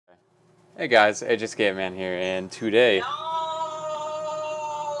Hey guys, Ajskateman here, and today... No!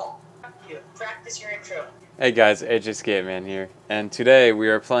 You practice your intro. Hey guys, Ajskateman here, and today we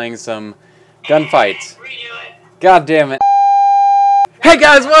are playing some gunfights. Redo it. God damn it. Hey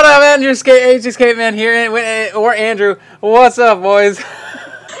guys, what up? Ajskateman here, or Andrew. What's up, boys?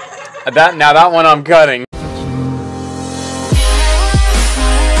 Now that one I'm cutting.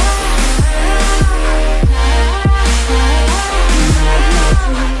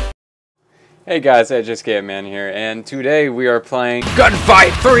 Hey guys, Ajskateman here, and today we are playing Gunfight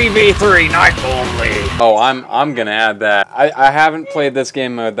 3v3 Night Only. Oh, I'm gonna add that. I haven't played this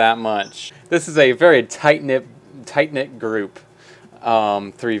game mode that much. This is a very tight-knit group,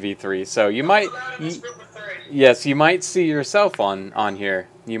 3v3. So you might, yes, you might see yourself on here.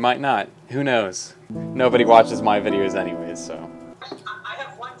 You might not. Who knows? Nobody watches my videos anyways, so. I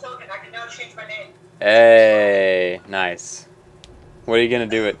have one token. I can now change my name. Hey, nice. What are you gonna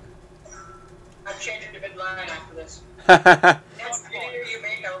do it? I'm changing to midline after this. Next video you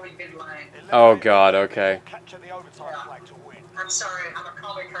make, I will be midline. Oh god, okay. I'm sorry, I'm a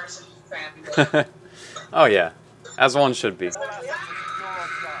Colin Carson fan. Oh yeah, as one should be.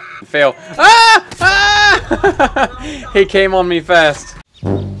 Fail. Ah! Ah! He came on me fast.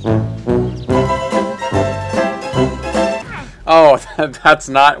 Oh, that's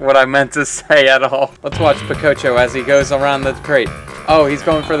not what I meant to say at all. Let's watch Picocho as he goes around the crate. Oh, he's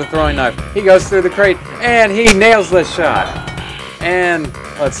going for the throwing knife. He goes through the crate, and he nails this shot. And,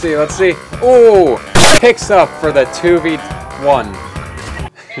 let's see. Ooh! Picks up for the 2v1.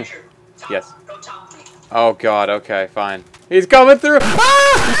 Yes. Oh god, okay, fine. He's coming through!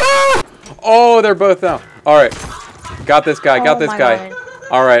 Ah! Ah! Oh, they're both down. Alright. Got this guy, got this guy.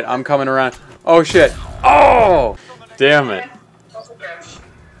 Alright, I'm coming around. Oh shit. Oh! Damn it.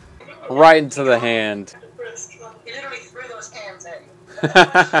 Right into the hand. He literally threw those hands at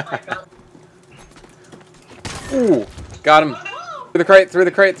you. Ooh, got him. Through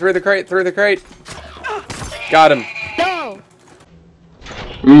the crate. Got him. No.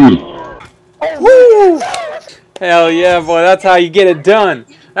 Woo! Hell yeah, boy, that's how you get it done.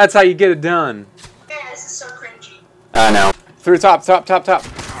 That's how you get it done. Yeah, this is so cringy. I know. Through top.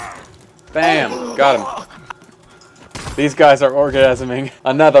 Bam, got him. These guys are orgasming.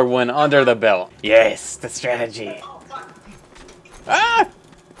 Another one under the belt. Yes, the strategy. Ah!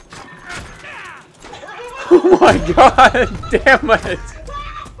 Oh my god, damn it.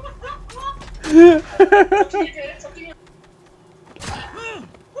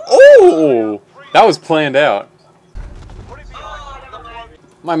 Oh, that was planned out.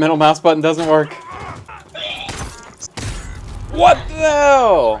 My middle mouse button doesn't work. What the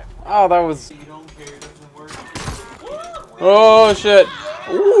hell? Oh, that was... Oh shit!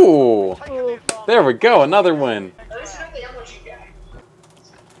 Ooh! There we go, another win.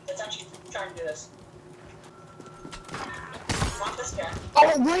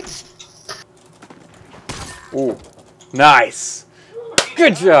 Oh, what? Ooh, nice!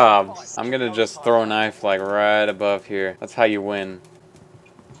 Good job! I'm gonna just throw a knife like right above here. That's how you win.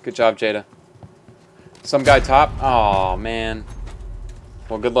 Good job, Jada. Some guy top? Oh man.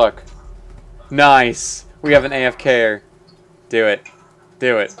 Well, good luck. Nice! We have an AFK'er. Do it.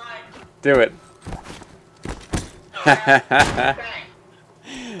 Do it. Do it. That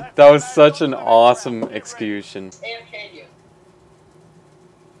was such an awesome execution.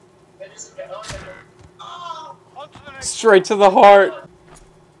 Straight to the heart.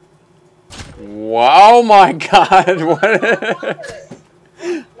 Wow, oh my god. What?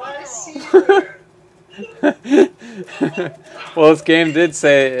 Well, this game did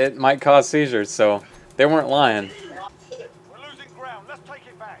say it might cause seizures, so they weren't lying.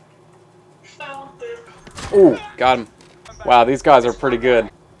 Ooh, got him. Wow, these guys are pretty good.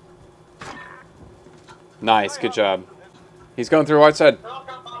 Nice, good job. He's going through right side.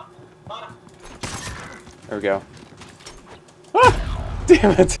 There we go. Ah!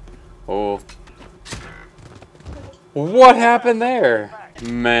 Damn it! Oh. What happened there?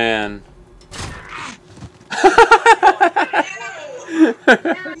 Man.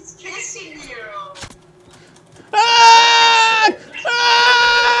 Ah! Ah!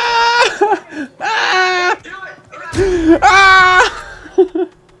 Ah!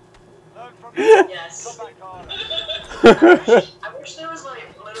 Yes. I wish there was like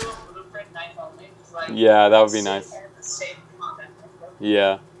literal blueprint knife only. Like, yeah, that would be nice.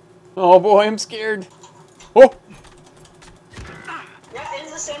 Yeah. Oh boy, I'm scared. Oh! Yeah,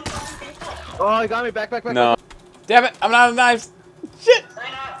 it's the same fucking people. Oh, he got me. Back. No. Damn it, I'm out of knives. Shit!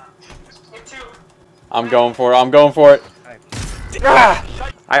 I'm going for it. Ah!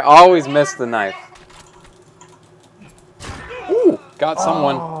 I always miss the knife. Ooh, got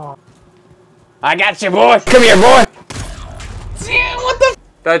someone. I got you, boy. Come here, boy. Yeah, what the?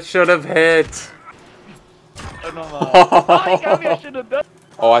 That should have hit. Oh, no, oh, he got me. I should have done.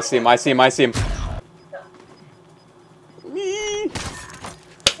 Oh, I see him. I see him. I see him.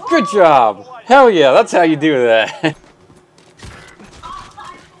 Good job. Hell yeah, that's how you do that.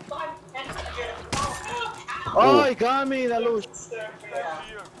 Oh, he got me. That little.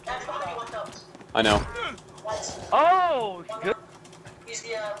 I know. Oh, good.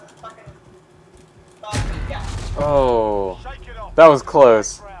 Oh, that was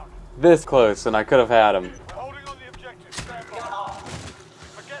close. This close, and I could have had him.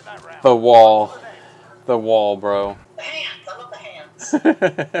 The wall. The wall, bro. The hands. I love the hands.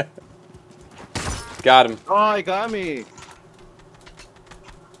 Got him. Oh, he got me.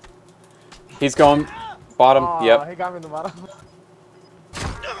 He's going bottom. Oh, Yep. he got me in the bottom.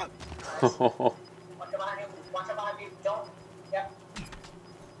 Watch behind you. Watch behind you. Don't. Yep.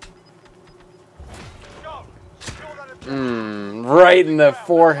 Right in the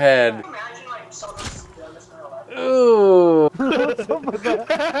forehead. Imagine like someone's doing this in real life. Ooh.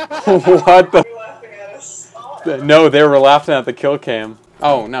 What the? You're laughing at us. Oh, No, they were laughing at the kill cam.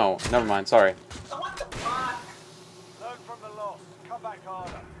 Oh, no. Never mind. Sorry. what the fuck? Learn from the loss. Come back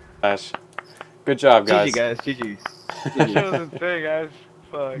harder. Ash. Good job, guys. GG, guys. GG's. That was insane, guys.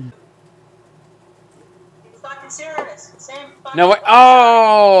 Fuck. You fucking serious? Same fucking. No, wait.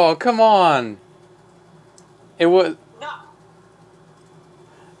 Oh, come on. It was... No.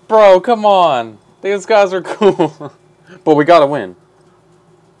 Bro, come on. These guys are cool. But we gotta win.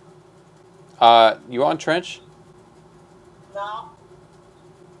 You on trench? No.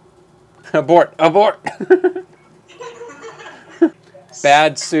 Abort. Abort.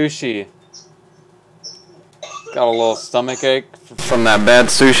 Bad sushi. Got a little stomach ache from that bad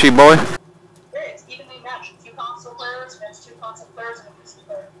sushi, boy. It's evenly matched. 2 console players against 2 console players and a PC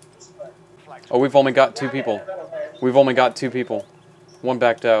player. Oh, we've only got 2 people. We've only got 2 people. One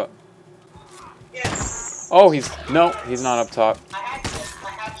backed out. Yes. Oh, he's... No, he's not up top. I had to.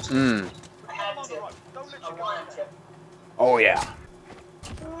 I had to. Mmm. I had to. I wanted to. Oh, yeah.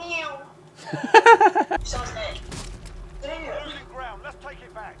 Meow. So his name. Damn. Losing ground. Let's take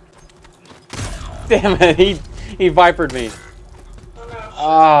it back. Damn it, he vipered me. Oh, no.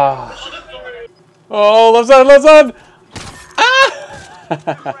 Ah. Oh, left side, left side.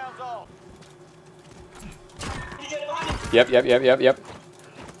 Ah. Yep.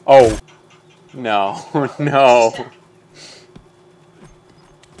 Oh. No, no.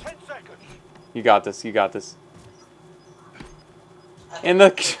 10 seconds. You got this, you got this. In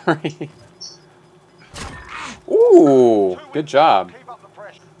the tree. Ooh, good job. Keep up the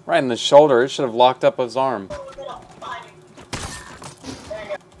pressure. Right in the shoulder, it should have locked up his arm.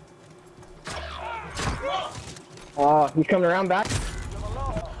 Oh, he's coming around back.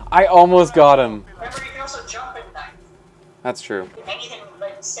 I almost got him. Remember, you can also jump in knife. That's true. Anything,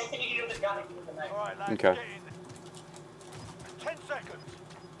 like, same thing you do with the gun, you do with the knife. Alright, lads, Okay. get in. 10 seconds.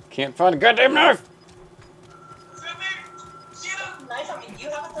 Can't find a goddamn knife. Knife, I mean, you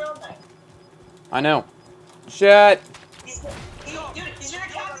have a thrown knife. I know. Shit. Dude, he's gonna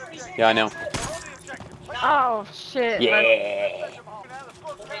capture it. He's gonna Yeah, I know. capture it. Hold the objective. Take Oh shit. Yeah. them home. Now the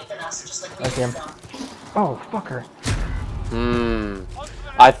squad's They're raping us, just like we Okay. have done. Oh fucker.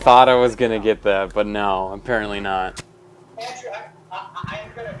 I thought I was gonna get that, but no, apparently not. Andrew, I'm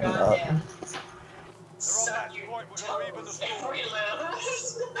gonna goddamn suck your toes if we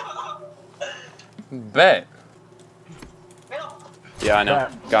lose. Bet. Middle. Yeah, I know.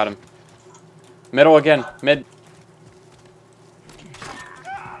 Got him. Middle again. Mid.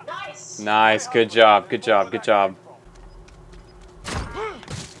 Nice. Nice. Good job. Good job. Good job.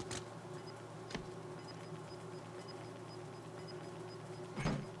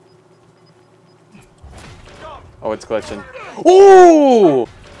 Oh, it's glitching. Ooh!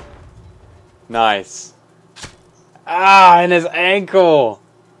 Nice. Ah, and his ankle.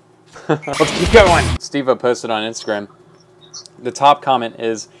 Let's keep going. Steve posted on Instagram. The top comment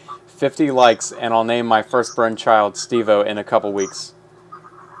is 50 likes and I'll name my firstborn child Steve-O in a couple weeks.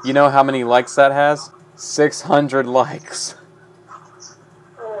 You know how many likes that has? 600 likes.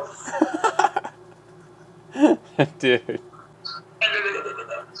 Dude.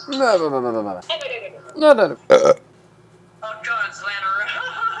 No. Oh god, it's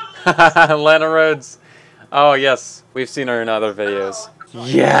Lana. Lana Rhodes. Oh yes, we've seen her in other videos.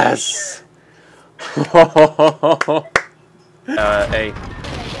 Yes. A.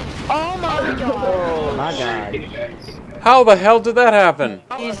 Oh my god. Oh my god. How the hell did that happen?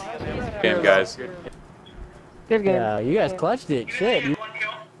 Game, guys. Good game. Yeah, you guys clutched it. Shit. One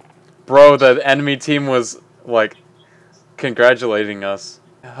kill. Bro, the enemy team was like congratulating us.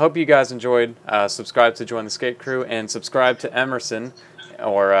 Hope you guys enjoyed. Subscribe to join the skate crew and subscribe to Emerson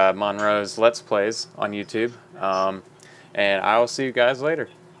or Monroe's Let's Plays on YouTube. And I will see you guys later.